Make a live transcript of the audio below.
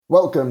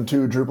Welcome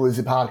to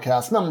DrupalEasy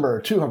podcast number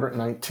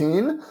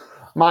 219.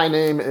 My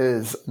name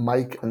is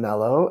Mike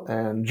Anello,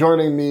 and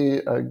joining me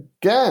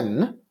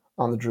again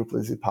on the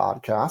DrupalEasy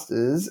podcast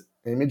is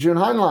AmyJune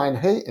Hineline.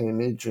 Hey,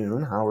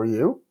 AmyJune, how are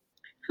you?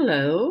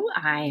 Hello,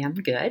 I am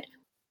good.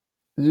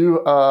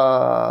 You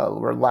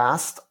were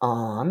last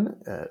on,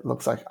 it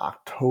looks like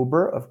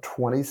October of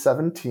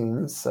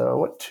 2017, so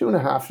what,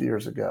 2.5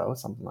 years ago,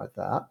 something like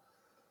that,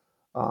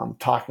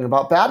 talking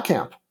about Bad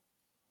Camp.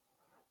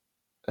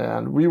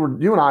 And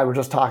you and I were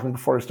just talking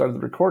before we started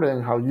the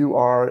recording how you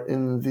are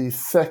in the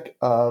thick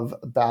of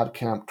Bad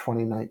Camp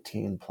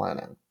 2019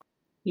 planning.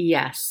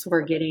 Yes,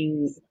 we're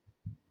getting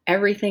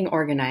everything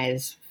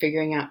organized,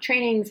 figuring out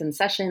trainings and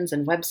sessions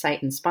and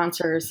website and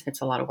sponsors.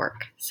 It's a lot of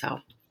work. So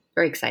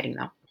very exciting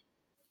though.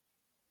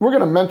 We're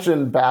going to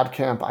mention Bad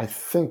Camp, I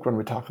think, when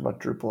we talk about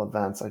Drupal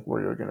events, like where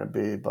you're going to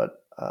be.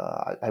 But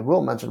I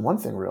will mention one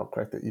thing real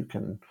quick that you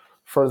can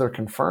further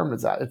confirm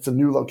is that it's a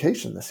new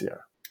location this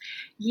year.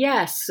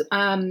 Yes,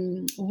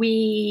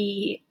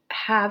 we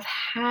have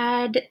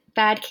had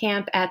Bad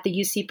Camp at the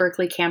UC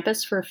Berkeley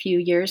campus for a few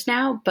years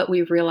now, but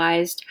we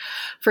realized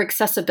for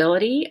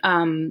accessibility,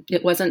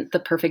 it wasn't the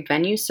perfect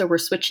venue. So we're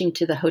switching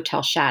to the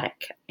Hotel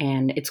Shattuck,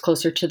 and it's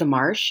closer to the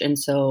marsh. And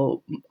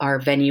so our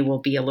venue will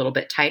be a little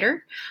bit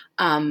tighter.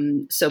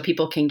 So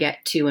people can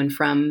get to and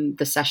from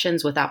the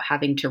sessions without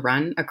having to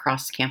run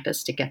across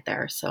campus to get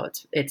there. So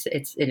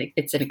it's an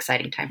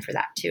exciting time for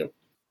that too.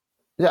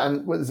 Yeah,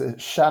 and what is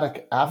it,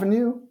 Shattuck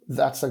Avenue?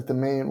 That's like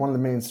one of the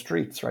main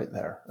streets right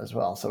there as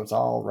well. So it's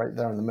all right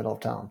there in the middle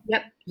of town.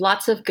 Yep,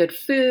 lots of good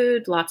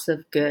food, lots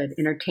of good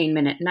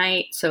entertainment at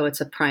night. So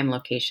it's a prime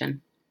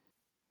location.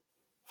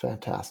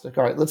 Fantastic.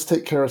 All right, let's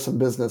take care of some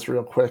business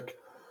real quick.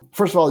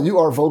 First of all, you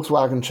are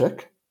Volkswagen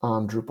Chick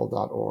on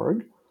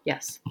Drupal.org.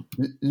 Yes.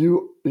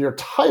 Your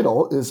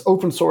title is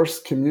Open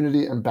Source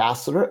Community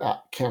Ambassador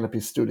at Canopy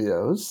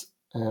Studios.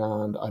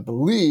 And I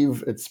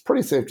believe it's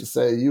pretty safe to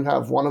say you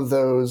have one of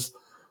those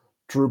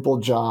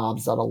Drupal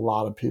jobs that a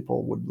lot of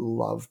people would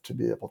love to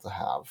be able to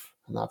have.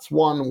 And that's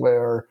one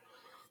where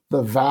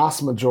the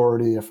vast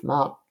majority, if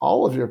not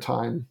all of your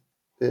time,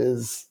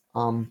 is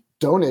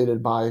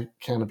donated by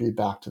Canopy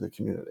back to the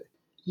community.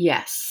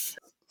 Yes.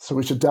 So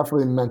we should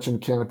definitely mention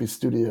Canopy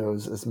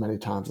Studios as many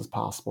times as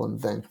possible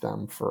and thank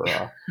them for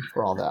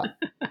all that.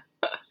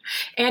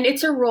 And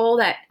it's a role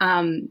that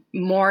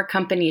more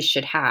companies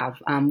should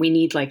have. We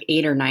need like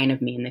 8 or 9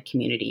 of me in the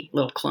community,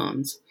 little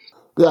clones.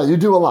 Yeah, you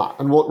do a lot.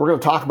 And we're going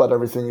to talk about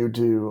everything you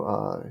do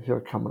here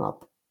coming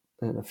up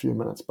in a few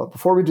minutes. But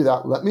before we do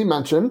that, let me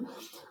mention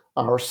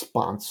our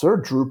sponsor,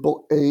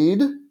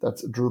 DrupalAid.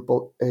 That's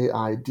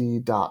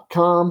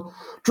DrupalAid.com.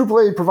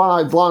 DrupalAid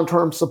provides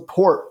long-term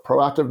support,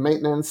 proactive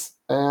maintenance,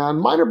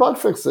 and minor bug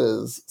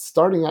fixes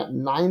starting at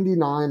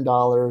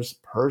 $99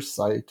 per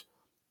site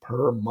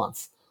per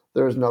month.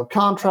 There's no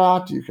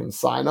contract. You can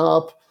sign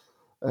up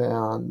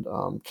and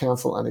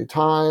cancel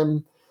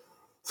anytime.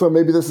 So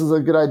maybe this is a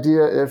good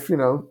idea if,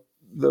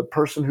 the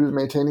person who's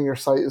maintaining your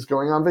site is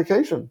going on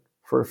vacation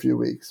for a few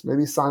weeks.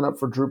 Maybe sign up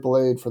for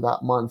DrupalAid for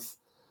that month.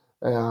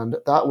 And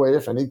that way,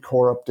 if any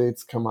core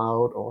updates come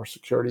out or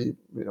security,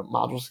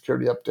 module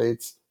security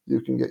updates,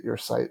 you can get your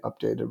site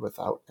updated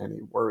without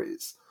any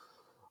worries.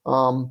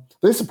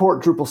 They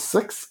support Drupal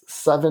 6,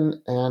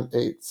 7, and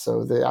 8.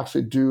 So they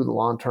actually do the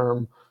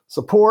long-term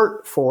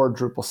support for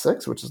Drupal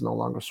 6, which is no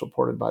longer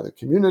supported by the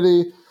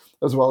community,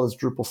 as well as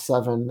Drupal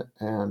 7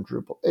 and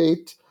Drupal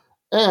 8.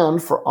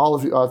 And for all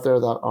of you out there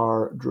that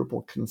are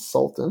Drupal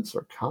consultants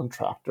or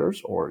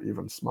contractors or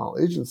even small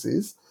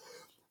agencies,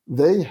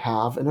 they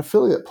have an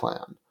affiliate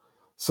plan.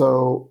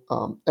 So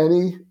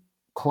any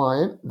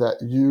client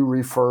that you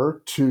refer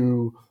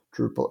to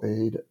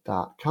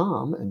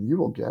DrupalAid.com and you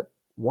will get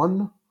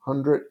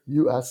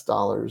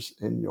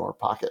 $100 in your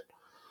pocket.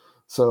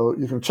 So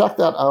you can check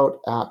that out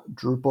at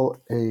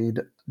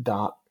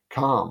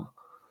DrupalAid.com.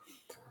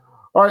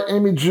 All right,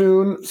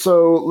 AmyJune,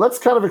 so let's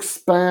kind of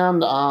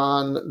expand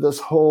on this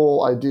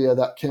whole idea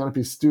that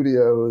Canopy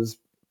Studios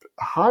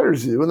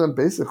hires you and then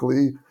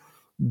basically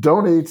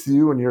donates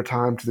you and your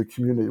time to the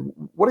community.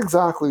 What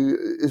exactly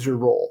is your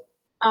role?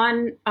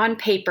 On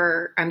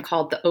paper, I'm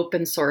called the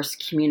Open Source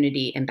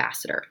Community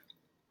Ambassador.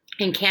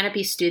 And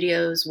Canopy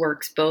Studios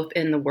works both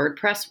in the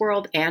WordPress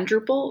world and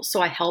Drupal,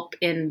 so I help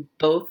in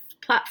both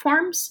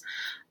platforms.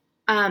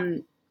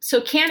 So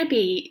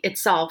Canopy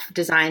itself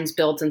designs,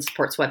 builds, and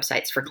supports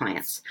websites for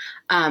clients.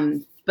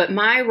 But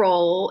my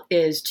role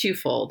is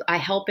twofold. I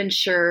help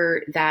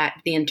ensure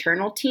that the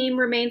internal team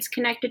remains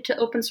connected to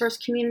open source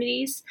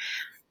communities.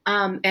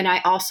 And I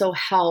also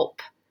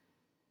help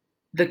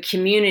the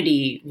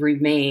community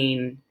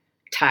remain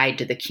tied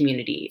to the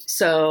community.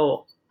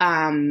 So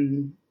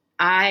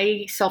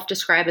I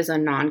self-describe as a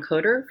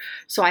non-coder,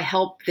 so I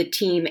help the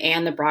team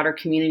and the broader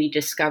community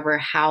discover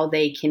how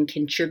they can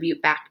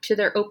contribute back to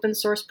their open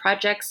source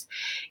projects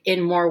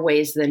in more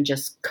ways than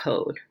just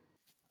code.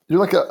 You're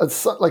like a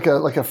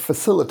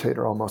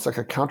facilitator almost, like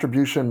a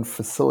contribution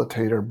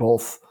facilitator,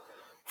 both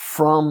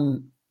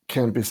from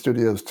Canopy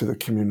Studios to the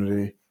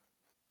community,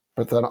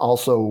 but then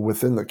also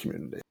within the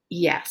community.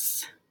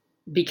 Yes.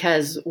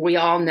 because we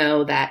all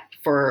know that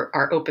for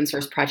our open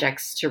source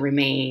projects to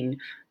remain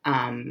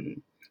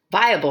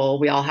viable,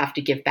 we all have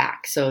to give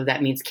back. So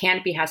that means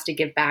Canopy has to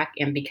give back.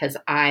 And because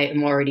I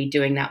am already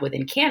doing that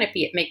within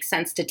Canopy, it makes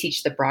sense to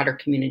teach the broader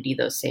community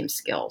those same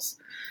skills.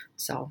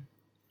 So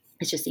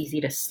it's just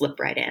easy to slip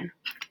right in.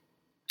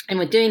 And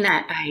with doing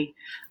that,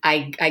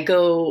 I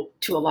go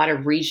to a lot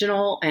of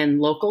regional and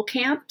local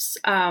camps,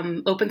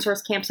 open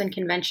source camps and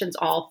conventions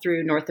all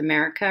through North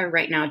America.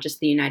 Right now, just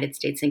the United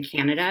States and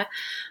Canada.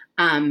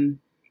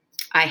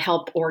 I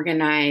help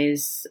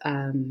organize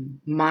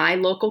my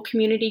local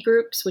community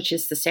groups, which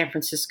is the San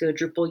Francisco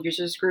Drupal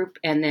Users Group,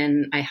 and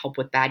then I help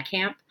with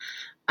Badcamp.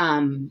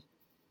 And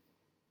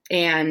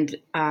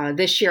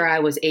this year I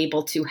was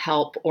able to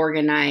help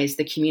organize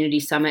the community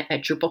summit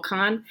at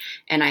DrupalCon,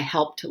 and I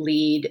helped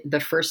lead the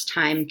first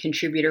time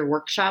contributor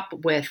workshop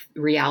with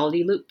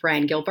Reality Loop,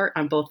 Brian Gilbert,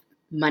 on both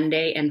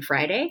Monday and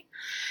Friday.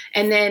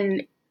 And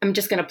then I'm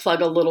just going to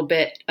plug a little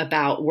bit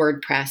about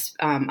WordPress.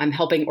 I'm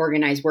helping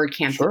organize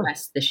WordCamp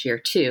US this year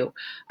too.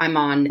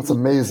 That's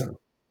amazing.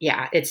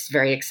 Yeah, it's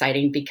very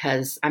exciting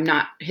because I'm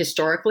not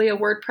historically a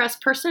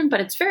WordPress person, but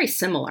it's very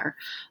similar.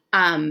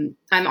 I'm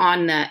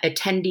on the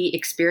attendee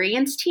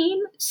experience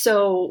team.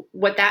 So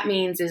what that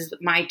means is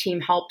my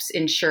team helps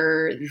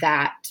ensure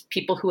that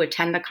people who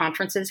attend the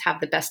conferences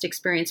have the best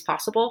experience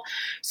possible.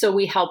 So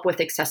we help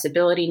with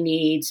accessibility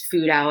needs,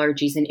 food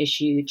allergies and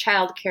issue,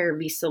 childcare,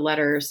 visa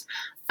letters.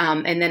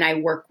 And then I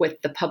work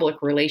with the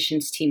public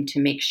relations team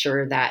to make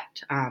sure that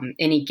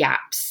any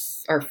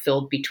gaps are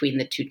filled between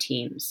the two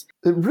teams.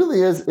 It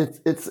really is.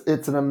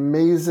 It's an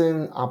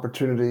amazing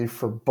opportunity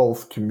for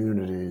both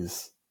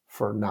communities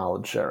for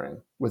knowledge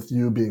sharing, with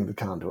you being the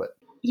conduit.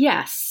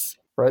 Yes.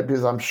 Right?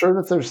 Because I'm sure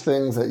that there's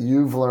things that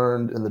you've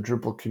learned in the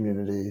Drupal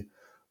community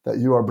that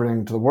you are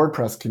bringing to the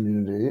WordPress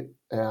community,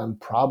 and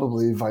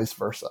probably vice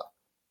versa.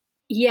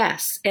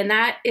 Yes. And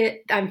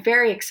I'm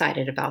very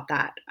excited about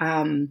that.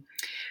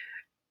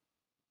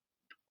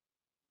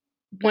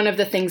 One of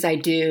the things I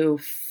do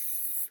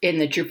in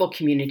the Drupal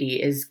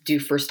community is do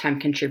first-time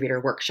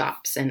contributor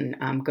workshops and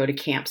go to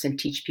camps and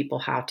teach people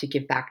how to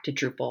give back to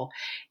Drupal.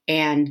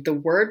 And the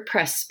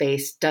WordPress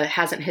space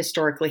hasn't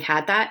historically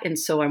had that. And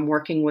so I'm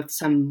working with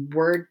some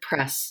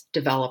WordPress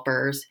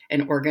developers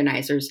and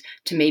organizers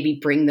to maybe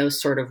bring those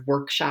sort of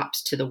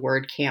workshops to the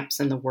WordCamps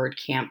and the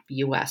WordCamp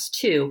US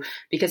too.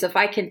 Because if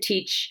I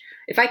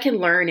can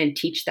learn and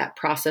teach that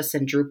process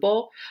in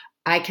Drupal,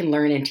 I can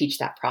learn and teach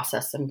that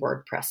process in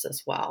WordPress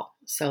as well.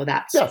 So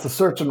it's a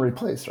search and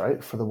replace,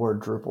 right? For the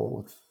word Drupal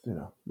with,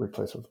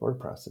 replace with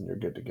WordPress and you're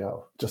good to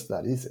go. Just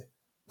that easy.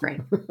 Right.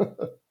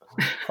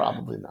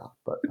 Probably not,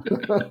 but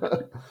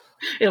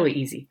it'll be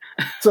easy.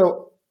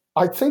 So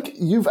I think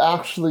you've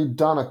actually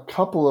done a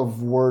couple of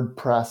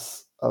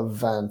WordPress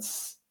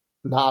events,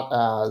 not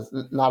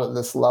at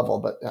this level,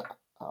 but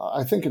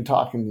I think in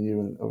talking to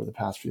you over the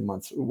past few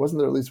months, wasn't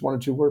there at least one or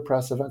two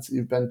WordPress events that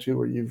you've been to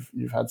where you've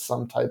had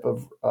some type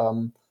of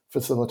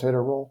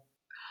facilitator role?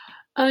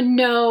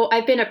 No,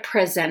 I've been a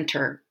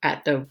presenter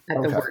at the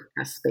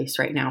WordPress space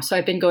right now. So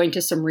I've been going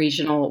to some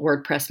regional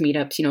WordPress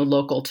meetups,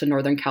 local to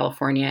Northern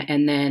California.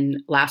 And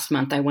then last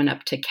month I went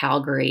up to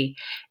Calgary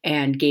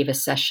and gave a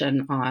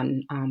session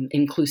on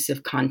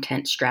inclusive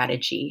content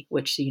strategy,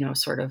 which,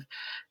 sort of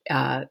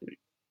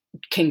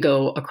can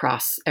go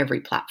across every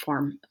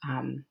platform,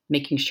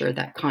 making sure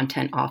that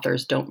content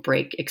authors don't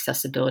break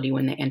accessibility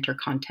when they enter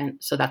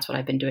content. So that's what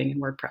I've been doing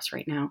in WordPress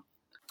right now.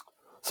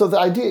 So the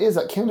idea is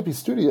that Canopy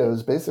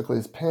Studios basically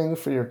is paying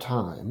for your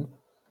time,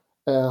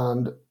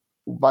 and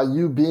by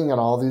you being at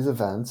all these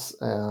events,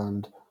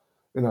 and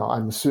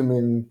I'm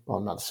assuming, well,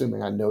 I'm not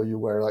assuming, I know you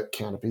wear like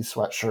Canopy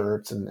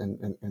sweatshirts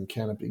and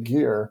Canopy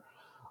gear.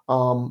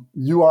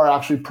 You are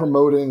actually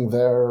promoting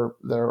their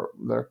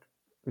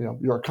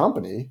your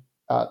company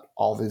at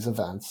all these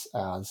events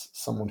as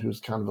someone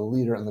who's kind of a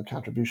leader in the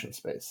contribution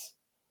space,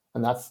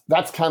 and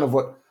that's kind of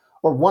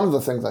one of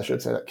the things I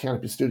should say that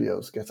Canopy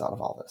Studios gets out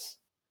of all this.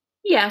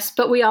 Yes,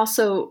 but we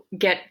also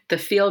get the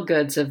feel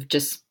goods of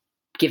just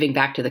giving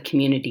back to the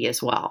community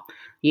as well.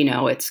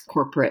 It's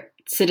corporate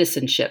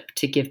citizenship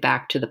to give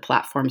back to the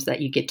platforms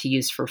that you get to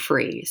use for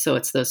free. So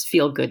it's those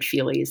feel good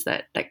feelies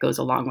that goes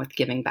along with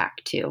giving back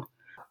too.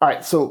 All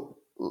right. So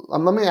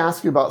let me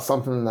ask you about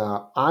something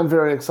that I'm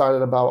very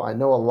excited about. I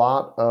know a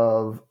lot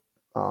of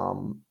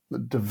the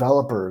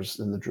developers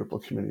in the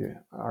Drupal community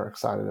are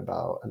excited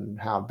about and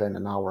have been,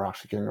 and now we're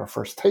actually getting our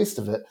first taste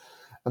of it.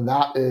 And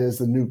that is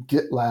the new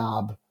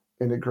GitLab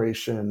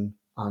integration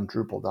on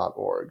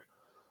Drupal.org.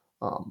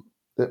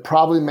 It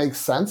probably makes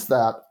sense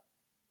that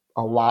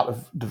a lot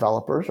of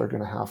developers are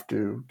going to have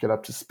to get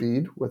up to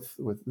speed with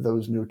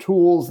those new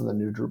tools and the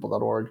new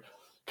Drupal.org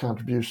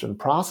contribution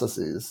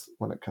processes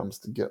when it comes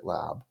to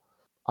GitLab.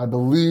 I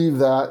believe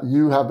that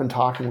you have been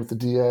talking with the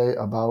DA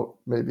about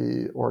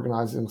maybe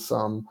organizing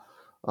some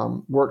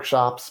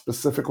workshops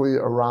specifically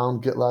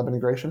around GitLab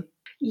integration.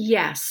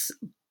 Yes,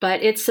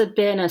 but it's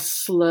been a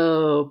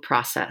slow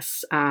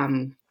process.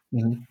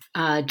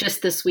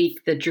 Just this week,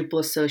 the Drupal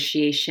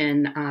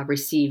Association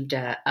received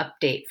an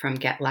update from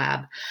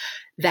GitLab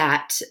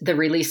that the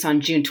release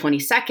on June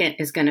 22nd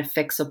is going to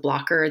fix a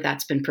blocker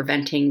that's been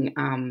preventing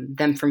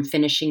them from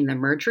finishing the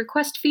merge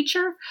request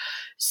feature.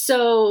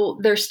 So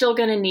they're still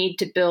going to need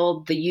to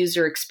build the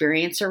user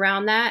experience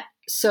around that.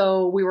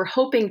 So we were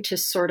hoping to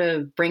sort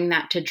of bring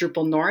that to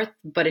Drupal North,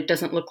 but it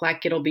doesn't look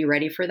like it'll be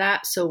ready for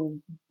that. So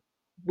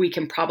we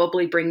can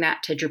probably bring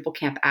that to Drupal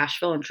Camp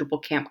Asheville and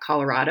Drupal Camp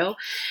Colorado.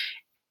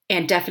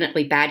 And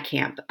definitely Bad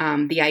Camp.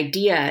 The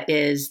idea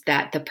is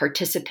that the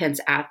participants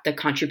at the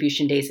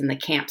contribution days and the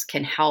camps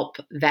can help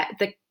vet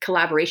the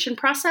collaboration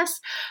process,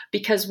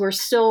 because we're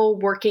still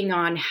working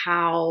on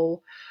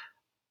how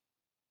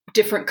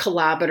different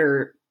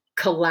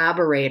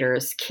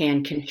collaborators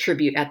can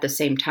contribute at the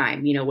same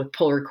time, with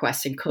pull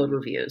requests and code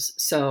reviews.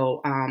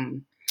 So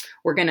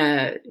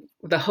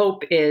the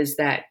hope is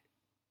that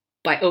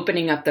by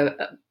opening up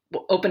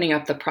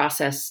the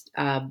process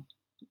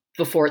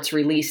before it's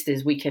released,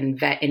 is we can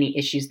vet any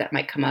issues that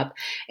might come up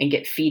and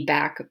get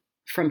feedback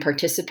from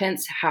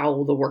participants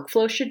how the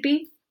workflow should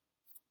be.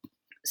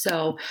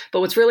 So,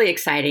 but what's really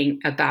exciting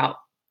about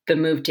the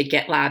move to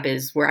GitLab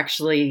is we're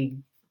actually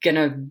going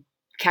to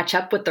catch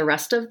up with the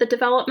rest of the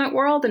development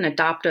world and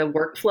adopt a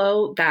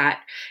workflow that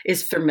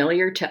is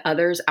familiar to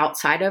others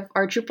outside of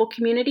our Drupal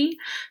community.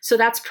 So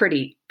that's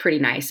pretty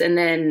nice. And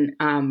then,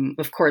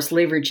 of course,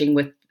 leveraging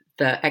with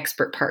the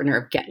expert partner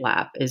of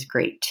GitLab is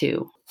great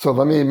too. So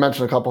let me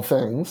mention a couple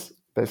things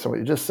based on what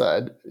you just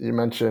said. You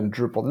mentioned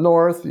Drupal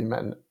North, you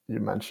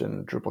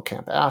mentioned Drupal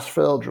Camp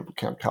Asheville, Drupal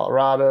Camp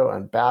Colorado,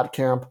 and Bad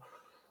Camp,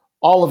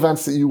 all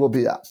events that you will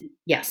be at.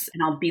 Yes,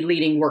 and I'll be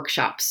leading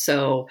workshops.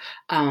 So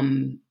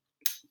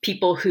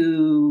people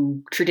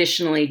who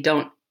traditionally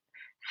don't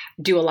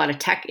do a lot of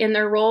tech in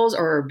their roles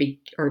or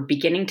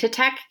beginning to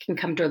tech can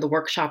come to the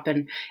workshop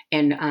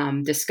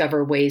and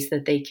discover ways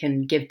that they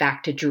can give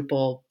back to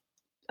Drupal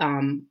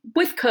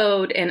with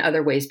code and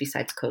other ways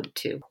besides code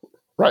too.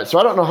 Right. So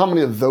I don't know how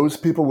many of those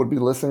people would be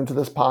listening to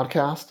this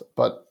podcast,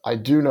 but I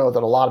do know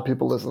that a lot of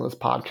people listen to this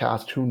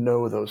podcast who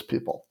know those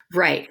people.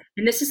 Right.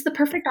 And this is the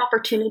perfect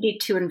opportunity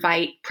to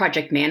invite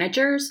project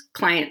managers,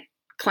 client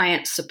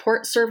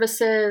support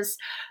services,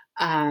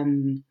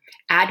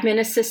 admin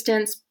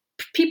assistants,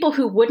 people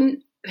who wouldn't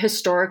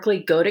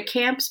historically go to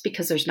camps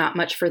because there's not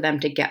much for them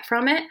to get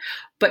from it,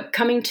 but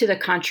coming to the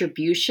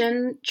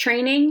contribution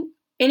training,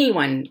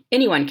 anyone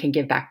can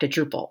give back to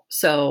Drupal.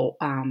 So,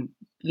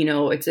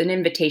 it's an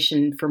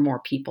invitation for more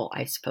people,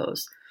 I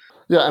suppose.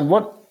 Yeah.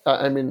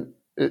 And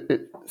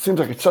it seems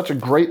like it's such a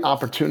great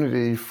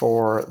opportunity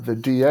for the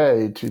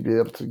DA to be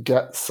able to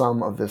get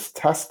some of this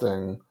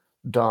testing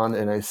done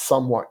in a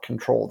somewhat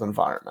controlled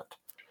environment.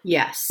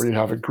 Yes. Where you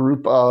have a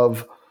group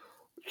of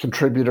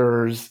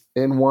contributors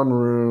in one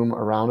room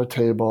around a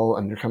table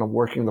and you're kind of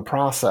working the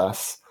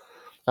process,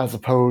 as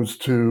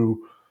opposed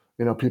to,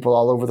 people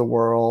all over the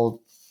world.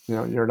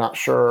 You're not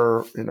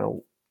sure,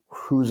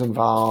 who's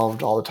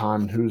involved all the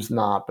time and who's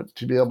not, but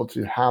to be able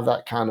to have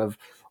that kind of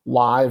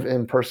live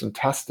in-person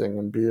testing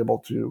and be able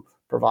to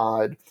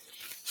provide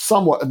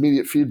somewhat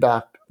immediate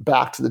feedback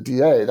back to the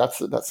DA,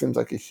 that seems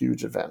like a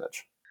huge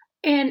advantage.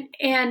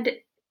 And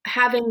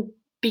having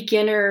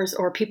beginners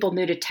or people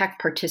new to tech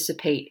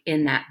participate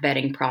in that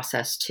vetting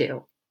process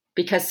too,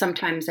 because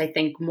sometimes I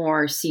think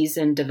more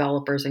seasoned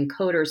developers and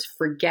coders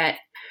forget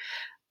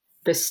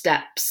the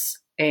steps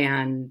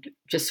and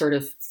just sort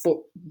of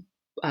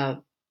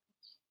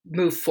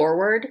move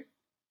forward,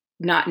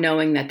 not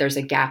knowing that there's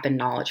a gap in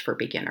knowledge for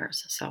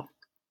beginners. So,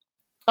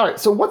 all right.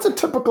 So what's a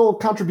typical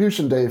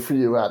contribution day for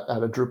you at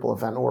a Drupal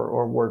event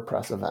or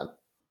WordPress event?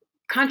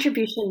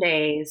 Contribution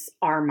days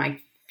are my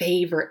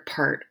favorite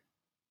part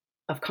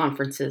of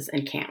conferences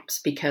and camps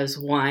because,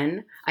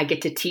 one, I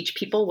get to teach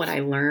people what I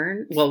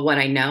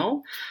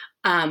know.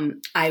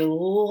 I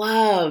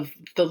love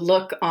the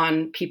look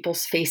on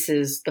people's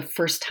faces the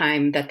first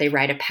time that they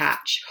write a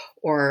patch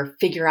or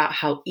figure out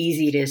how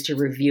easy it is to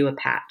review a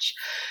patch.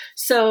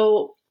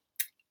 So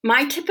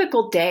my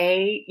typical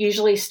day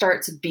usually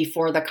starts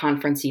before the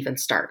conference even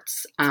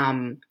starts.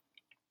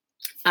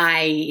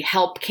 I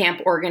help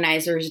camp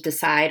organizers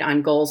decide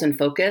on goals and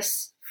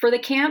focus for the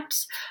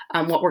camps,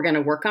 what we're going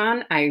to work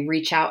on. I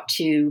reach out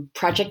to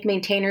project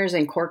maintainers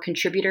and core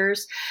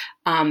contributors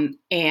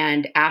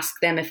and ask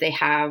them if they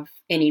have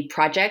any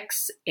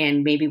projects,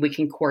 and maybe we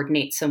can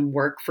coordinate some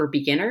work for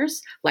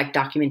beginners, like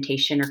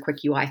documentation or quick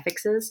UI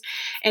fixes.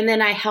 And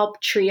then I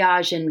help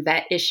triage and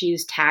vet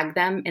issues, tag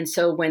them. And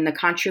so when the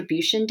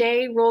contribution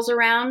day rolls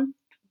around,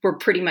 we're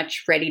pretty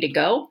much ready to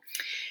go.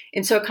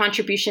 And so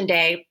contribution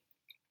day,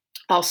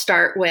 I'll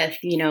start with,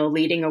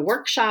 leading a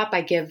workshop.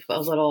 I give a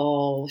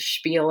little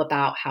spiel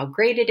about how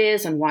great it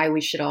is and why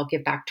we should all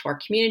give back to our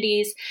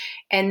communities.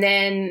 And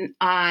then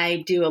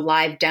I do a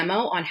live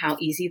demo on how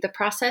easy the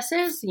process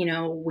is.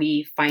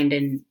 We find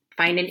an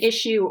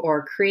issue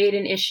or create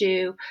an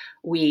issue.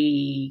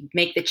 We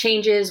make the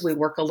changes. We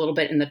work a little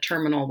bit in the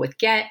terminal with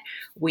Get.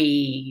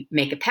 We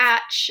make a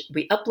patch.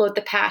 We upload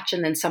the patch,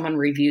 and then someone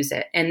reviews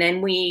it. And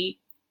then we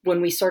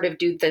when we sort of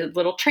do the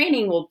little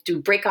training, we'll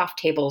do break-off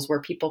tables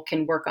where people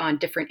can work on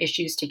different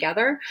issues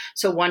together.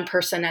 So one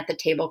person at the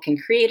table can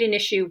create an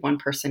issue, one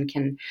person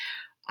can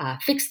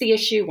fix the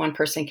issue, one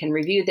person can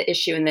review the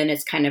issue, and then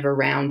it's kind of a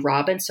round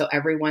robin. So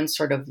everyone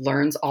sort of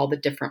learns all the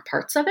different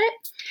parts of it.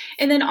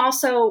 And then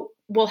also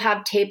we'll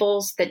have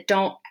tables that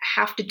don't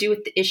have to do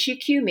with the issue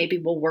queue. Maybe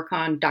we'll work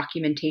on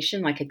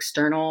documentation, like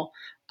external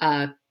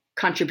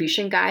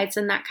contribution guides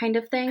and that kind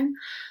of thing.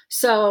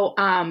 So,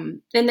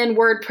 and then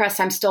WordPress,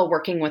 I'm still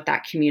working with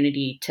that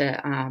community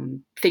to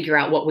figure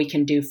out what we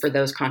can do for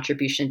those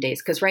contribution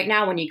days. Because right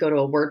now, when you go to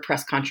a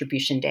WordPress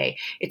contribution day,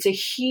 it's a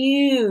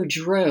huge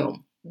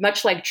room,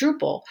 much like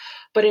Drupal.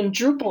 But in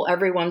Drupal,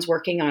 everyone's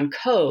working on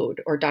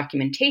code or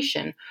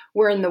documentation,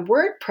 where in the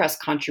WordPress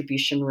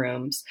contribution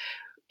rooms,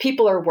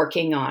 people are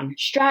working on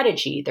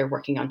strategy, they're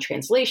working on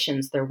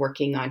translations, they're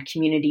working on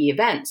community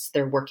events,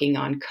 they're working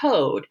on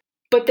code.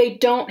 But they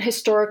don't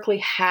historically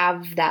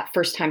have that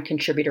first-time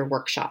contributor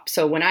workshop.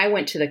 So when I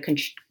went to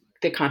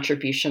the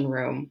contribution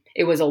room,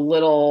 it was a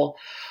little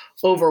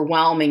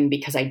overwhelming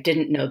because I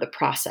didn't know the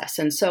process.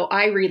 And so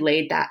I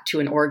relayed that to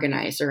an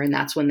organizer, and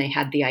that's when they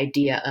had the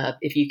idea of,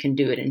 if you can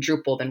do it in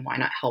Drupal, then why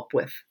not help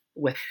with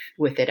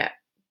it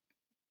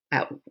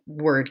at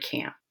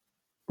WordCamp?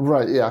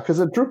 Right, yeah,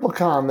 because at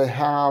DrupalCon they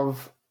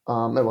have,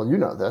 well, you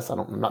know this,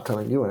 I'm not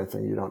telling you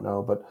anything you don't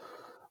know, but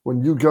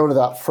when you go to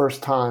that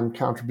first time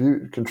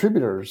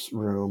contributors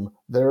room,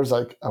 there's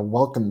like a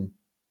welcome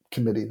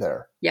committee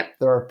there. Yep.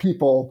 There are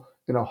people,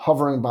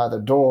 hovering by the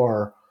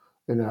door,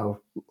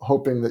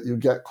 hoping that you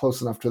get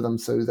close enough to them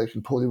so they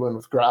can pull you in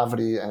with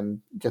gravity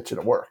and get you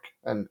to work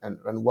and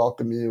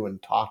welcome you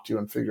and talk to you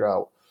and figure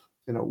out,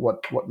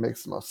 what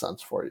makes the most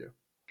sense for you.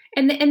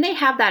 And they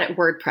have that at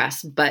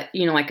WordPress, but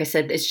like I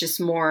said, it's just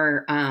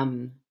more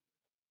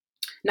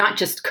not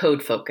just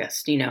code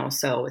focused,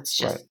 so it's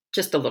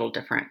just a little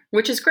different,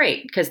 which is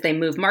great because they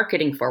move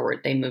marketing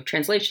forward, they move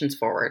translations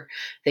forward,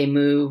 they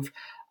have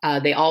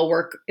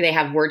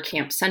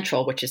WordCamp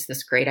Central, which is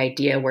this great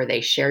idea where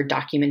they share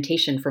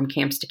documentation from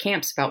camps to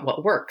camps about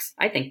what works.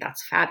 I think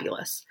that's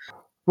fabulous.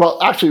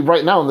 Well, actually,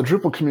 right now in the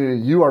Drupal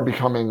community, you are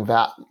becoming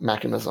that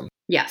mechanism.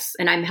 Yes,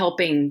 and I'm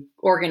helping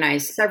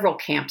organize several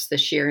camps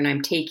this year, and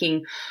I'm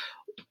taking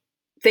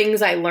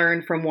things I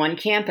learned from one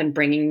camp and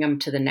bringing them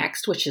to the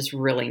next, which is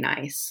really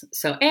nice.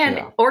 So,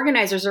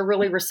 organizers are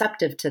really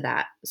receptive to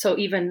that. So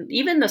even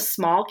the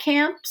small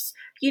camps,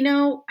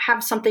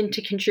 have something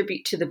to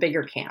contribute to the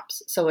bigger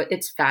camps. So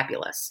it's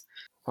fabulous.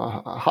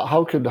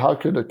 How could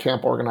a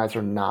camp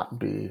organizer not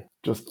be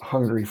just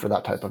hungry for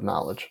that type of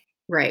knowledge?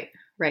 Right.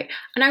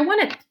 And I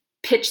want to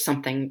pitch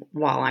something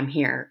while I'm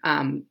here.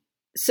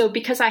 So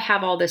because I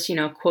have all this,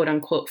 quote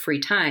unquote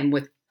free time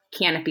with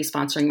Canopy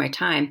sponsoring my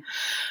time,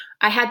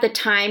 I had the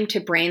time to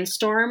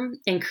brainstorm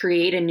and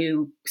create a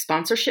new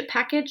sponsorship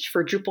package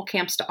for Drupal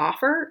camps to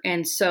offer.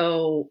 And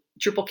so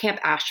Drupal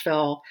Camp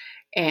Asheville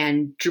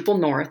and Drupal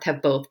North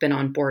have both been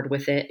on board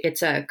with it.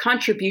 It's a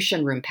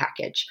contribution room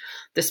package.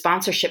 The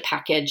sponsorship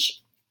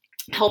package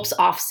helps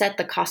offset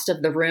the cost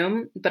of the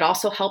room, but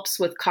also helps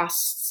with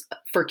costs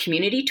for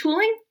community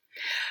tooling.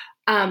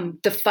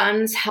 The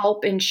funds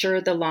help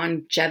ensure the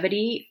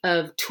longevity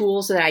of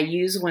tools that I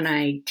use when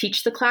I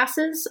teach the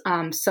classes,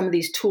 some of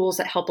these tools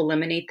that help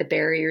eliminate the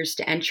barriers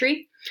to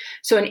entry.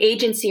 So an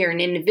agency or an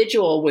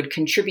individual would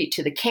contribute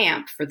to the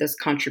camp for this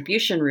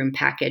contribution room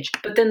package,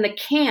 but then the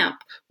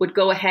camp would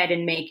go ahead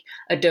and make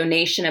a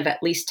donation of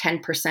at least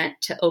 10%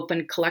 to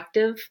Open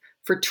Collective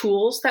for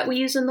tools that we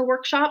use in the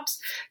workshops,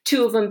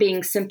 2 of them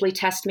being Simply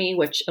Test Me,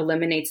 which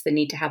eliminates the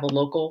need to have a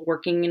local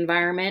working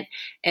environment.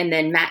 And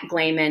then Matt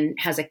Glayman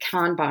has a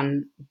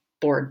Kanban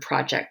board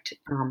project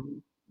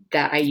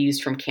that I use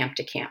from camp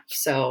to camp.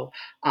 So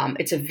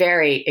it's a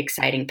very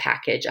exciting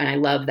package. And I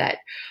love that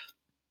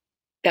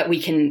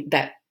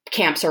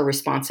camps are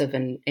responsive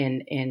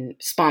and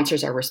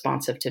sponsors are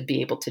responsive to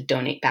be able to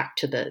donate back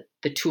to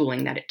the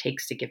tooling that it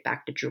takes to give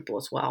back to Drupal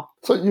as well.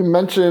 So you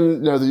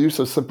mentioned the use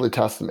of Simply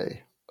Test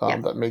Me.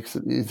 That makes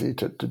it easy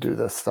to do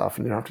this stuff,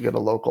 and you don't have to get a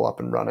local up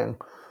and running.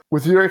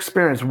 With your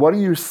experience, what do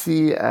you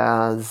see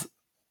as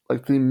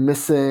like the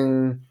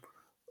missing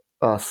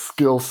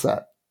skill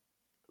set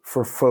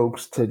for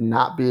folks to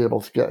not be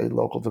able to get a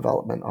local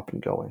development up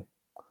and going?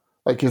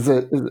 Like, is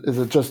it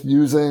just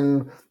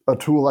using a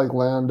tool like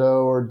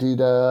Lando or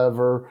DDev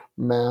or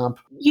MAMP?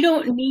 You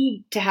don't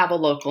need to have a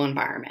local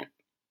environment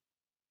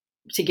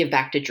to give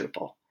back to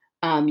Drupal.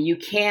 You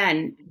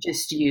can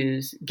just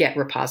use Get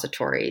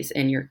repositories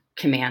in your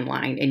command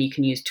line, and you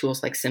can use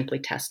tools like Simply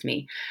Test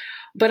Me.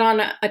 But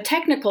on a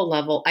technical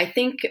level, I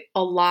think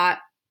a lot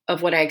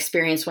of what I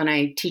experience when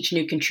I teach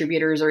new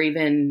contributors or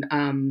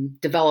even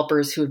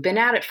developers who have been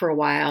at it for a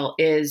while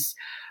is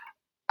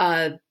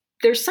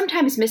there's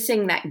sometimes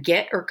missing that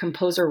Git or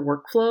Composer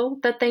workflow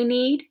that they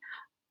need.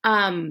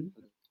 But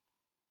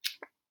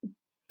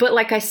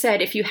like I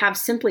said, if you have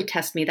Simply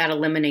Test Me, that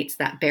eliminates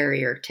that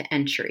barrier to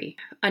entry.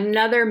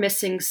 Another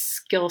missing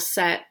skill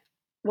set,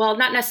 well,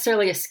 not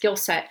necessarily a skill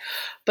set,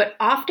 but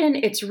often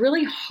it's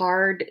really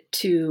hard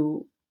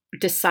to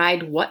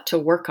decide what to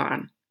work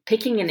on.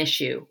 picking an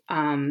issue,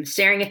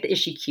 staring at the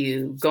issue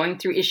queue, going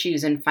through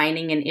issues and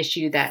finding an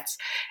issue that's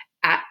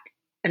at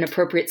an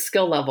appropriate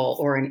skill level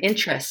or an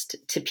interest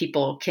to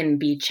people can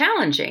be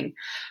challenging.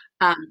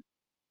 Um,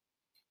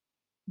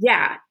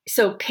 yeah,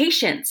 so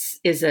patience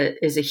is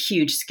a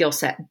huge skill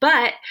set,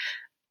 but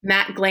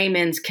Matt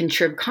Glayman's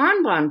Contrib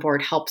Kanban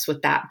board helps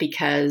with that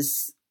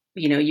because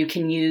you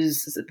can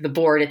use the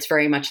board. It's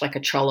very much like a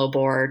Trello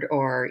board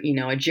or a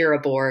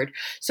Jira board.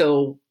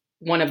 So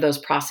one of those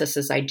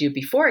processes I do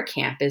before a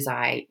camp is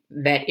I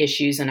vet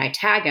issues and I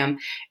tag them,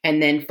 and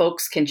then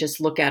folks can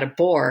just look at a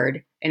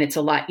board, and it's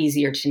a lot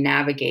easier to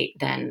navigate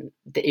than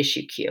the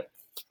issue queue.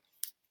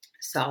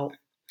 So,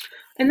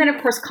 and then of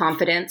course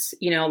confidence.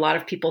 A lot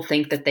of people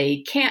think that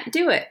they can't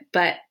do it,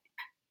 but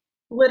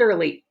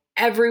literally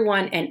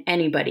everyone and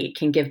anybody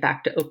can give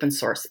back to open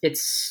source.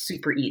 It's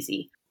super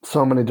easy.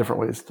 So many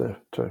different ways to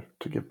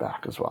give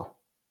back as well.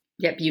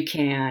 Yep, you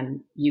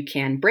can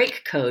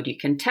break code, you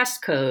can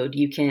test code,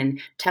 you can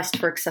test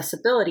for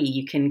accessibility,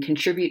 you can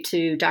contribute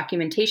to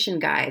documentation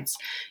guides,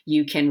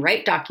 you can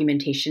write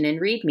documentation in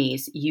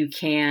READMEs, you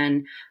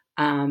can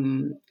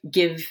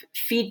give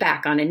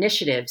feedback on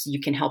initiatives, you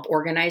can help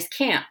organize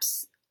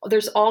camps.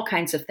 There's all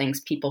kinds of things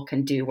people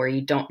can do where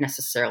you don't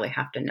necessarily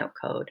have to know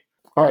code.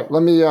 All right,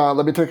 let me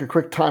take a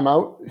quick time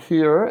out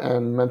here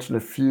and mention a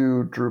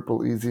few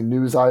DrupalEasy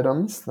news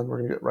items. Then we're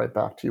going to get right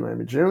back to you,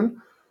 AmyJune.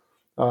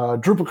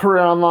 Drupal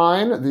Career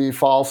Online, the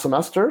fall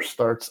semester,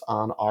 starts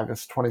on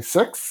August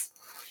 26th.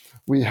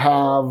 We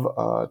have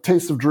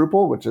Taste of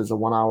Drupal, which is a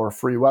 1-hour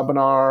free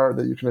webinar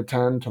that you can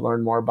attend to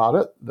learn more about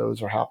it.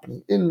 Those are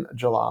happening in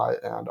July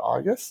and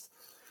August.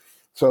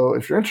 So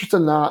if you're interested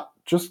in that,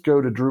 just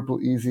go to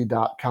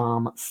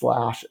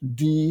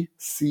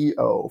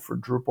DrupalEasy.com/DCO for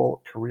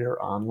Drupal Career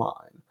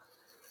Online.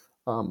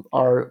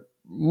 Our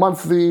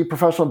monthly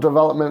professional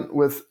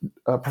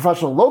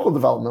local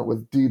development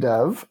with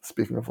DDev,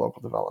 speaking of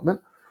local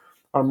development,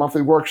 our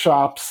monthly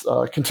workshops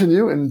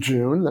continue in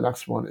June. The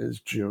next one is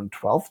June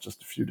 12th,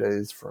 just a few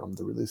days from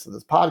the release of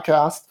this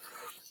podcast.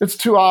 It's a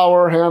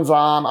 2-hour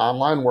hands-on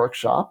online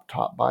workshop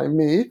taught by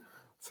me.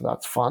 So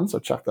that's fun. So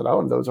check that out.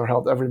 And those are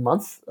held every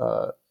month.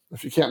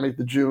 If you can't make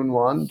the June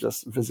one,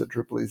 just visit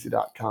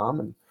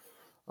DrupalEasy.com and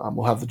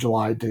we'll have the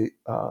July date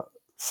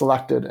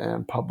selected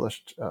and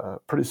published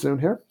pretty soon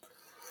here.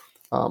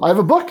 I have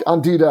a book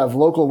on DDev,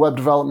 Local Web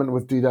Development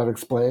with DDev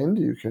Explained.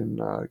 You can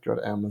go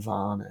to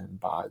Amazon and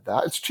buy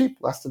that. It's cheap,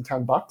 less than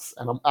 $10.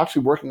 And I'm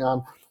actually working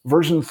on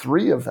version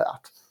 3 of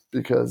that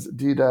because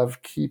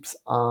DDev keeps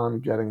on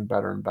getting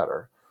better and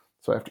better.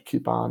 So I have to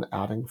keep on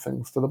adding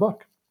things to the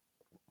book.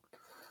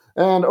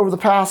 And over the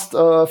past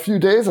few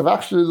days, I've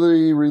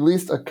actually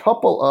released a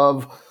couple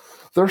of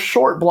their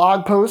short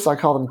blog posts. I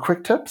call them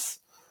quick tips.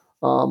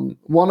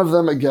 One of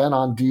them, again,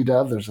 on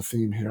DDev. There's a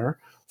theme here.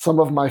 Some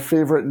of my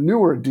favorite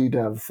newer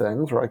DDev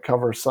things, where I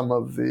cover some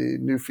of the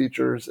new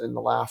features in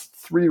the last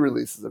 3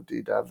 releases of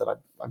DDev that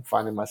I'm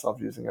finding myself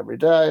using every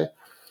day.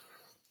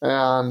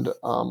 And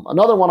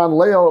another one on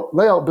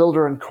Layout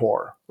Builder and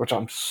Core, which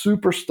I'm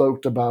super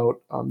stoked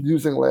about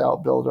using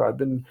Layout Builder. I've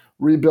been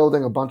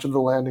rebuilding a bunch of the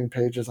landing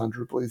pages on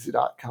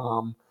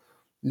DrupalEasy.com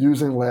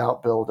using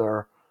Layout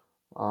Builder.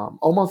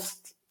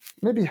 Almost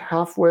maybe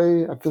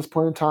halfway at this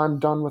point in time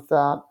done with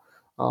that.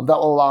 That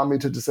will allow me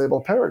to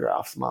disable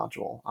paragraphs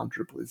module on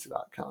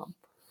DrupalEasy.com.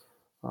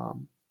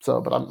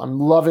 But I'm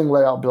loving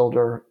Layout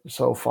Builder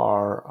so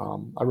far.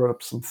 I wrote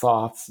up some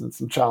thoughts and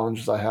some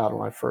challenges I had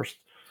when I first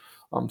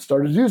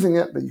started using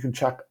it, but you can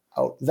check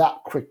out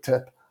that quick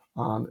tip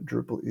on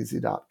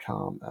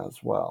DrupalEasy.com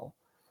as well.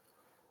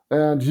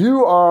 And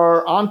you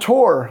are on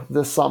tour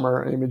this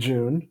summer,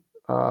 AmyJune.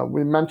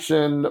 We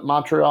mentioned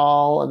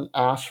Montreal and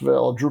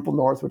Asheville, Drupal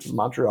North, which is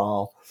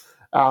Montreal,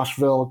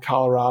 Asheville,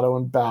 Colorado,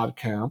 and Bad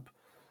Camp.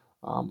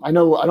 I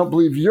don't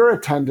believe you're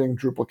attending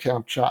Drupal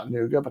Camp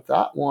Chattanooga, but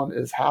that one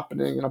is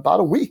happening in about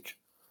a week.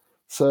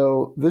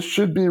 So this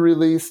should be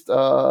released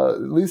at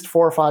least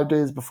 4 or 5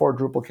 days before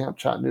Drupal Camp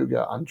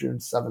Chattanooga on June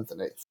 7th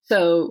and 8th.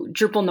 So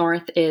Drupal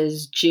North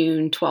is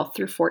June 12th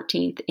through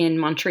 14th in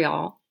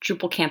Montreal.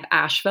 Drupal Camp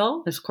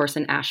Asheville is, of course,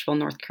 in Asheville,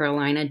 North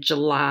Carolina,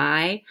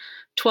 July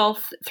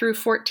 12th through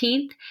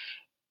 14th.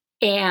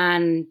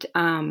 And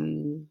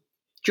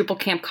Drupal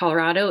Camp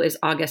Colorado is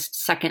August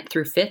 2nd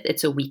through 5th.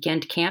 It's a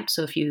weekend camp,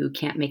 so if you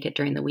can't make it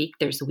during the week,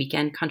 there's a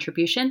weekend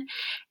contribution.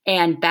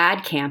 And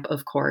Bad Camp,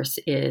 of course,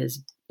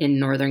 is in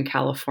Northern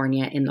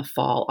California in the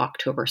fall,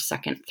 October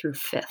 2nd through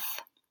 5th.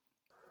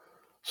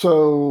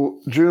 So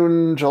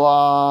June,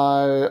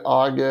 July,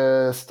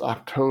 August,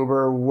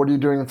 October, what are you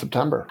doing in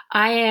September?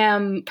 I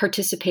am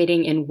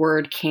participating in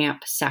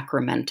WordCamp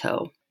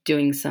Sacramento,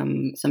 doing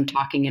some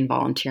talking and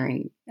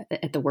volunteering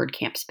at the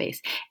WordCamp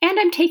space. And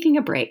I'm taking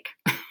a break.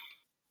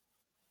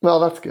 Well,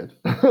 that's good.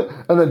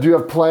 And then do you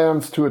have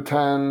plans to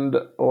attend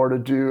or to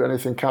do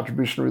anything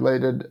contribution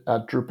related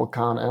at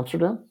DrupalCon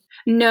Amsterdam?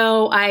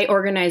 No, I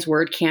organize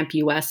WordCamp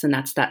US, and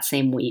that's that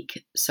same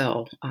week.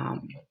 So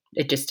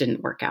it just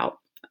didn't work out.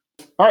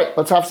 All right,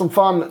 let's have some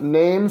fun.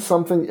 Name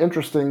something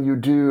interesting you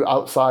do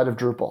outside of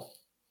Drupal.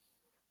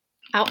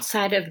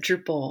 Outside of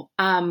Drupal,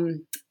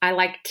 I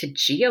like to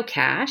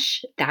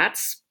geocache.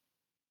 That's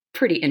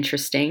pretty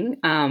interesting.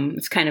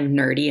 It's kind of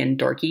nerdy and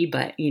dorky,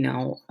 but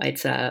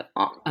it's a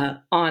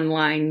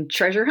online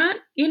treasure hunt.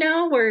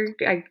 Where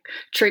I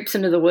traipse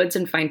into the woods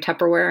and find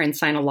Tupperware and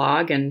sign a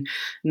log, and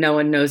no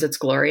one knows its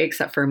glory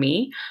except for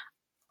me.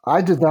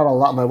 I did that a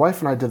lot. My wife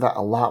and I did that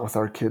a lot with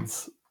our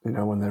kids,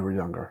 when they were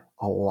younger.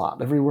 A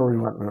lot. Everywhere we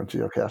went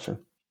geocaching.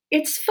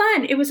 It's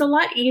fun. It was a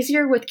lot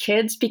easier with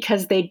kids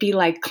because they'd be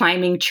like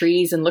climbing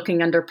trees and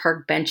looking under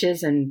park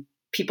benches, and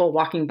people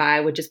walking by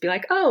would just be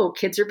like, oh,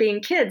 kids are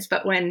being kids.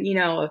 But when,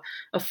 a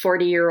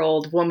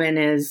 40-year-old woman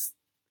is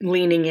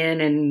leaning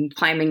in and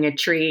climbing a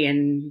tree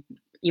and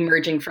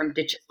emerging from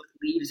ditches with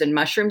leaves and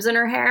mushrooms in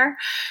her hair,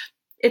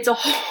 it's a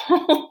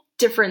whole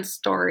different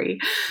story.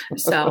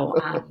 So,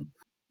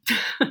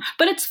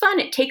 but it's fun.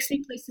 It takes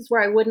me places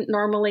where I wouldn't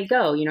normally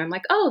go. I'm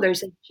like, oh,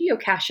 there's a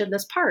geocache in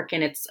this park,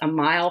 and it's a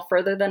mile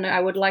further than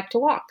I would like to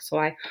walk. So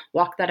I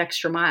walk that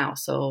extra mile.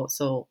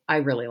 So I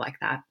really like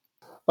that.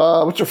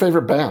 What's your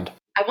favorite band?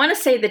 I want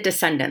to say the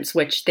Descendants,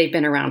 which they've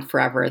been around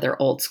forever.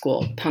 They're old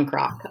school punk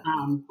rock.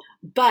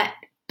 But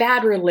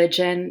Bad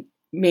Religion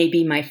may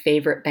be my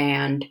favorite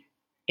band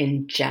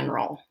in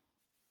general.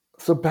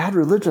 So Bad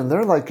Religion,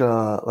 they're like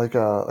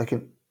an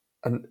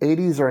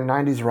 80s or a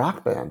 90s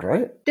rock band,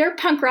 right? They're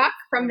punk rock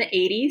from the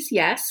 80s,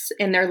 yes.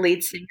 And their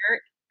lead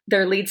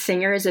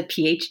singer is a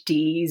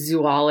PhD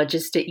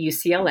zoologist at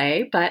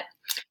UCLA, but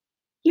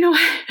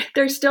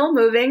they're still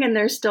moving and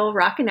they're still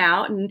rocking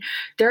out, and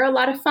they're a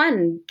lot of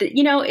fun.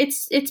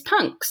 It's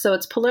punk, so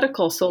it's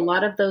political. So a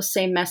lot of those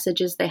same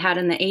messages they had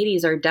in the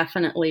 80s are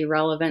definitely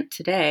relevant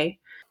today.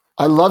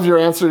 I love your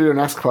answer to your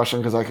next question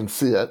because I can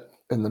see it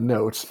in the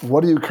notes.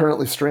 What are you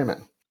currently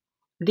streaming?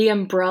 The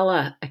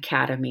Umbrella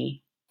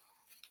Academy.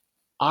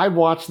 I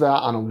watched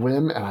that on a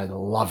whim and I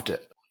loved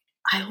it.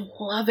 I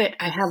love it.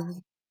 I have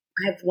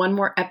one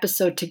more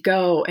episode to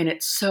go, and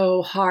it's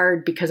so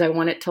hard because I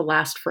want it to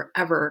last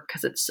forever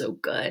because it's so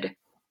good.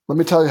 Let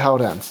me tell you how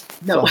it ends.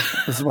 No.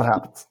 So, this is what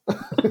happens.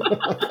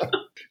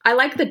 I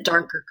like the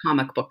darker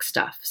comic book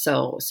stuff,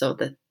 so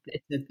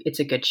it's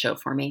a good show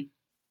for me.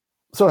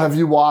 So have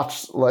you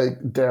watched like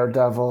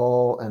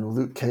Daredevil and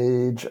Luke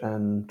Cage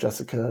and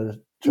Jessica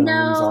Jones?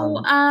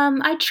 No,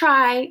 I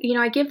try.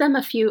 I give them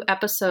a few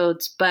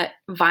episodes, but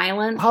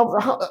violence.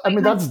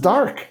 That's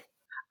dark.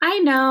 I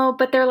know,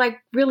 but they're like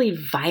really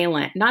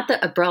violent. Not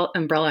that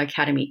Umbrella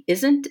Academy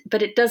isn't,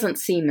 but it doesn't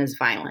seem as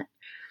violent.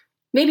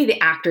 Maybe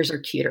the actors are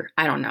cuter.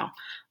 I don't know.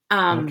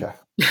 Okay.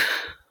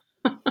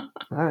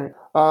 All right.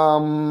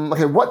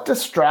 Okay. What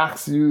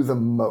distracts you the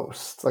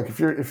most? Like if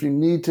you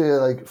need to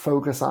like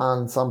focus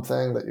on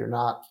something that your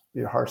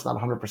heart's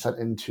not 100%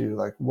 into,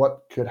 like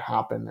what could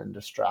happen and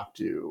distract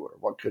you, or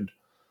what could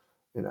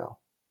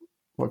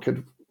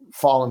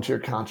fall into your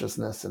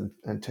consciousness and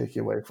take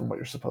you away from what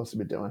you're supposed to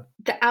be doing?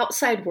 The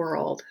outside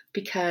world,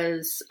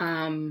 because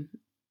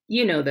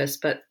this,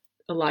 but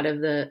a lot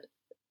of the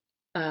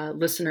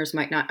listeners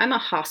might not. I'm a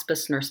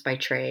hospice nurse by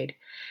trade,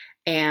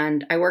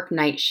 and I worked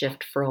night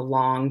shift for a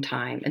long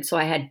time. And so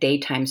I had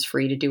daytimes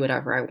free to do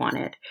whatever I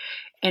wanted.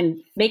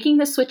 And making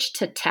the switch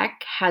to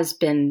tech has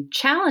been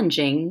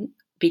challenging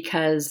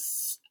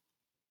because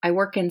I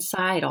work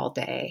inside all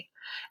day.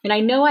 And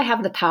I know I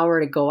have the power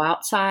to go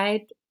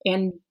outside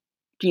and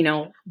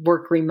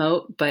work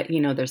remote, but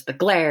there's the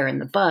glare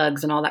and the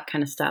bugs and all that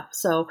kind of stuff.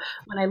 So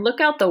when I look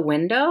out the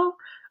window,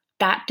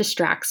 that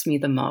distracts me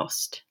the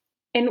most.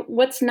 And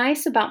what's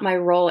nice about my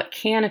role at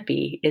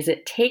Canopy is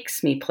it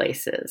takes me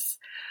places.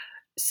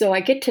 So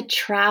I get to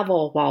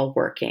travel while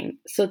working.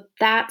 So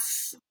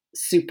that's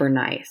super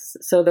nice.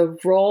 So the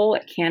role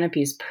at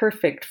Canopy is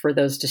perfect for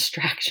those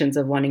distractions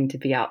of wanting to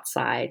be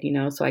outside,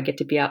 so I get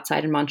to be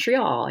outside in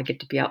Montreal. I get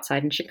to be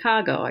outside in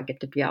Chicago. I get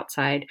to be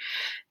outside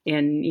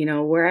in,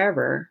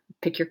 wherever,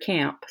 pick your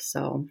camp.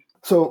 So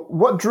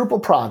what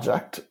Drupal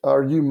project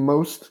are you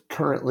most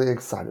currently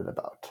excited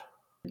about?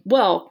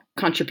 Well,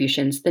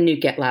 contributions. The new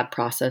GitLab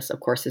process, of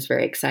course, is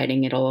very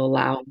exciting. It'll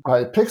allow... All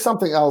right, pick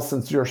something else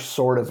since you're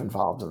sort of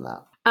involved in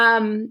that.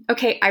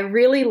 Okay, I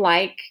really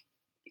like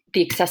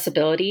the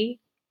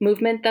accessibility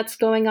movement that's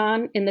going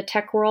on in the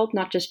tech world,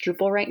 not just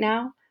Drupal right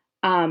now.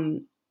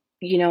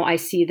 I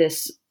see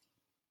this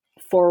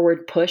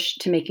forward push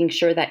to making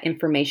sure that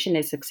information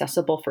is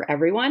accessible for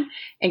everyone.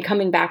 And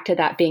coming back to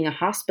that being a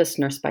hospice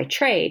nurse by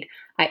trade,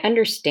 I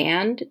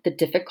understand the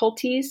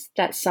difficulties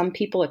that some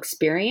people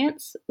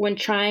experience when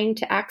trying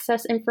to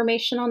access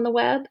information on the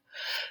web.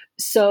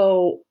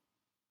 So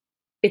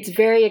it's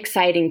very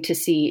exciting to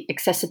see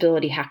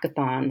accessibility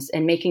hackathons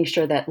and making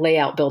sure that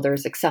Layout Builder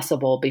is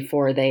accessible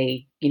before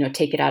they,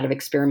 take it out of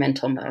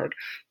experimental mode,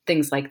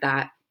 things like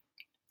that.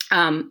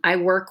 I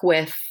work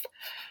with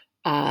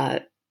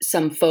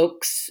some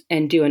folks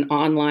and do an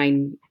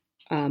online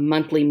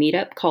monthly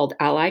meetup called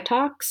Ally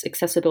Talks,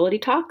 Accessibility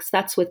Talks.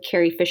 That's with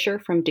Carrie Fisher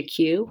from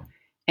DeQ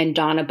and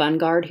Donna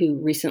Bungard,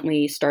 who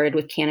recently started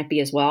with Canopy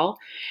as well.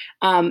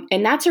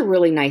 And that's a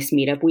really nice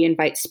meetup. We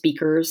invite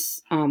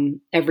speakers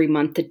every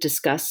month to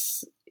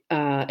discuss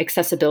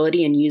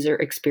accessibility and user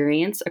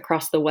experience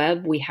across the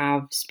web. We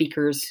have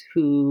speakers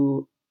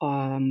who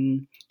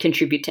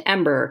contribute to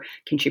Ember,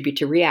 contribute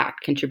to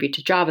React, contribute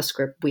to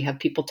JavaScript. We have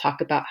people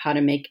talk about how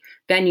to make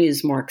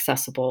venues more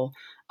accessible,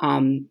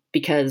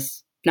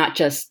 because not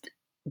just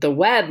the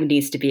web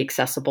needs to be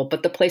accessible,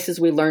 but the places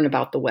we learn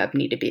about the web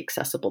need to be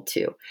accessible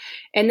too.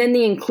 And then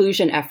the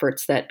inclusion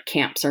efforts that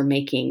camps are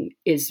making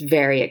is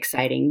very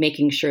exciting,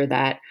 making sure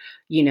that,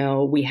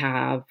 we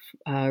have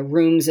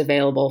rooms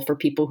available for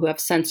people who have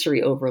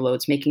sensory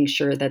overloads, making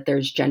sure that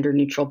there's gender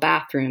neutral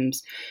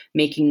bathrooms,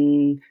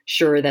 making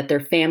sure that they're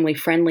family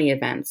friendly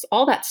events.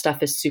 All that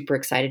stuff is super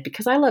excited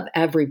because I love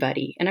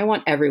everybody and I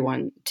want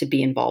everyone to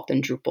be involved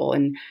in Drupal,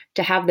 and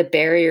to have the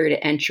barrier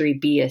to entry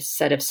be a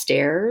set of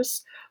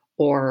stairs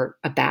or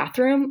a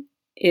bathroom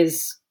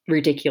is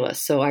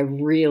ridiculous. So I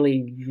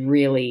really,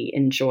 really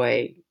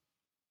enjoy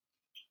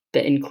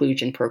the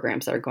inclusion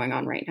programs that are going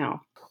on right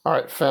now. All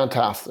right,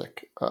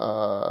 fantastic.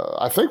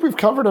 I think we've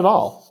covered it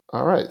all.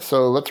 All right,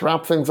 so let's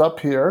wrap things up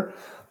here.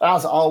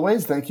 As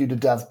always, thank you to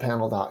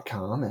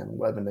devpanel.com and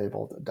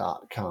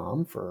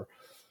webenabled.com for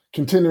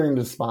continuing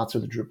to sponsor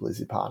the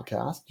DrupalEasy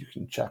podcast. You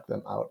can check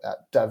them out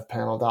at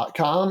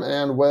devpanel.com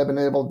and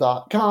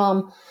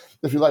webenabled.com.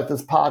 If you like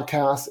this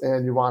podcast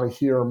and you want to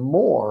hear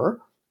more,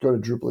 go to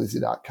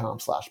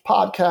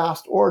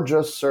drupaleasy.com/podcast or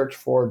just search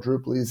for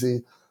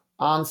DrupalEasy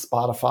on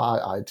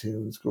Spotify,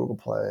 iTunes, Google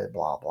Play,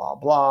 blah, blah,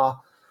 blah.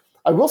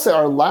 I will say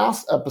our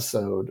last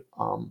episode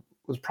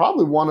was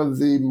probably one of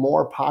the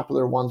more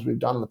popular ones we've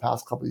done in the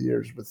past couple of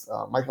years with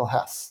Michael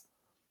Hess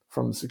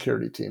from the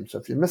security team. So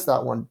if you missed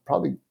that one,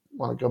 probably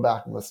want to go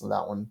back and listen to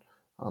that one.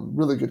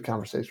 Really good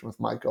conversation with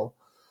Michael.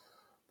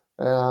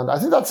 And I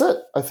think that's it.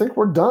 I think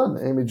we're done,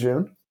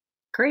 AmyJune.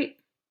 Great.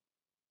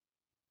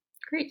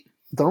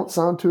 Don't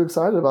sound too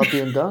excited about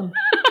being done.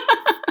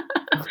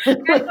 I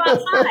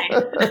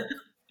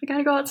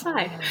gotta go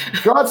outside.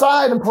 Go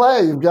outside and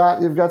play. You've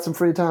got some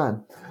free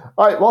time.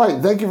 All right. Well, hey,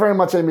 thank you very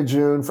much,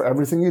 AmyJune, for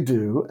everything you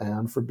do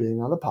and for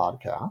being on the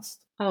podcast.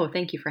 Oh,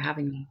 thank you for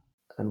having me.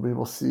 And we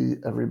will see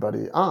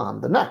everybody on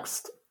the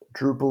next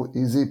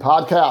DrupalEasy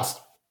podcast.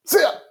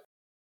 See ya.